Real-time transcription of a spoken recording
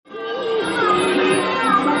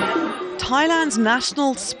Thailand's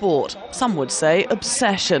national sport, some would say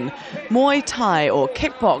obsession. Muay Thai or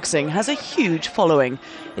kickboxing has a huge following.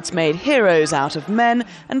 It's made heroes out of men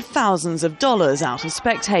and thousands of dollars out of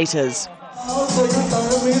spectators.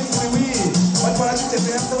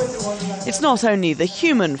 It's not only the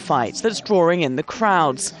human fight that's drawing in the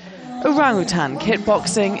crowds. Orangutan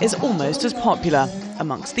kickboxing is almost as popular,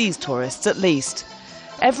 amongst these tourists at least.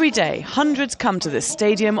 Every day, hundreds come to this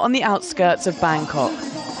stadium on the outskirts of Bangkok.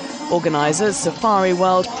 Organisers Safari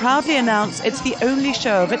World proudly announce it's the only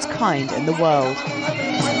show of its kind in the world.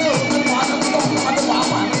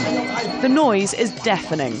 The noise is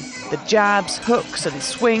deafening. The jabs, hooks and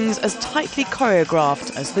swings as tightly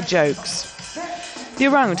choreographed as the jokes. The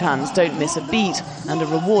orangutans don't miss a beat and are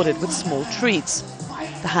rewarded with small treats.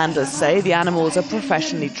 The handlers say the animals are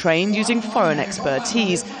professionally trained using foreign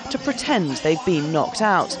expertise to pretend they've been knocked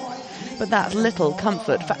out. But that's little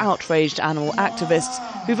comfort for outraged animal activists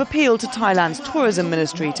who've appealed to Thailand's tourism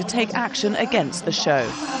ministry to take action against the show.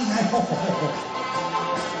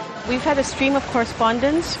 We've had a stream of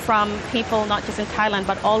correspondence from people not just in Thailand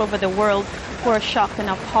but all over the world who are shocked and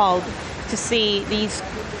appalled to see these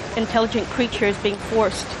intelligent creatures being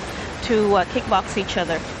forced to kickbox each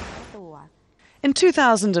other. In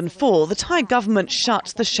 2004, the Thai government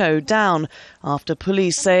shut the show down after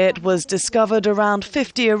police say it was discovered around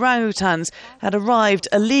 50 orangutans had arrived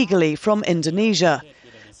illegally from Indonesia.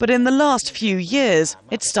 But in the last few years,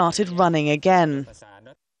 it started running again.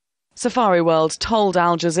 Safari World told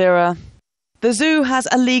Al Jazeera, "The zoo has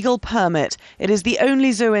a legal permit. It is the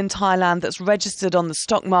only zoo in Thailand that's registered on the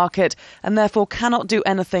stock market and therefore cannot do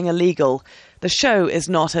anything illegal. The show is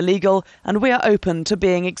not illegal and we are open to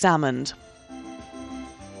being examined."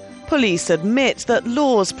 Police admit that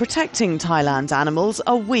laws protecting Thailand's animals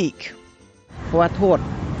are weak.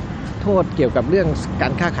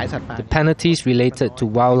 The penalties related to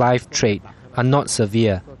wildlife trade are not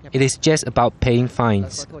severe. It is just about paying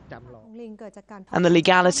fines. And the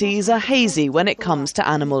legalities are hazy when it comes to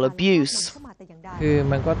animal abuse.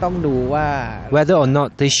 Whether or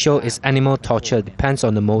not this show is animal torture depends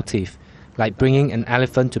on the motive, like bringing an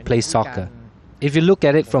elephant to play soccer. If you look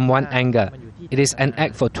at it from one angle, it is an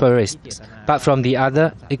act for tourists, but from the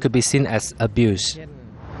other, it could be seen as abuse.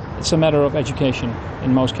 It's a matter of education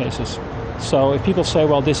in most cases. So if people say,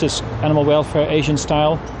 well, this is animal welfare, Asian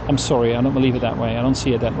style, I'm sorry, I don't believe it that way. I don't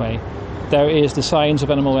see it that way. There is the science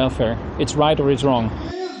of animal welfare. It's right or it's wrong.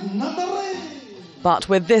 But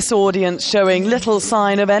with this audience showing little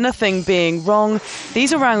sign of anything being wrong,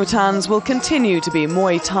 these orangutans will continue to be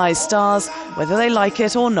Muay Thai stars, whether they like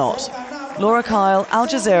it or not. Laura Kyle, Al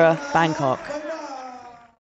Jazeera, Bangkok.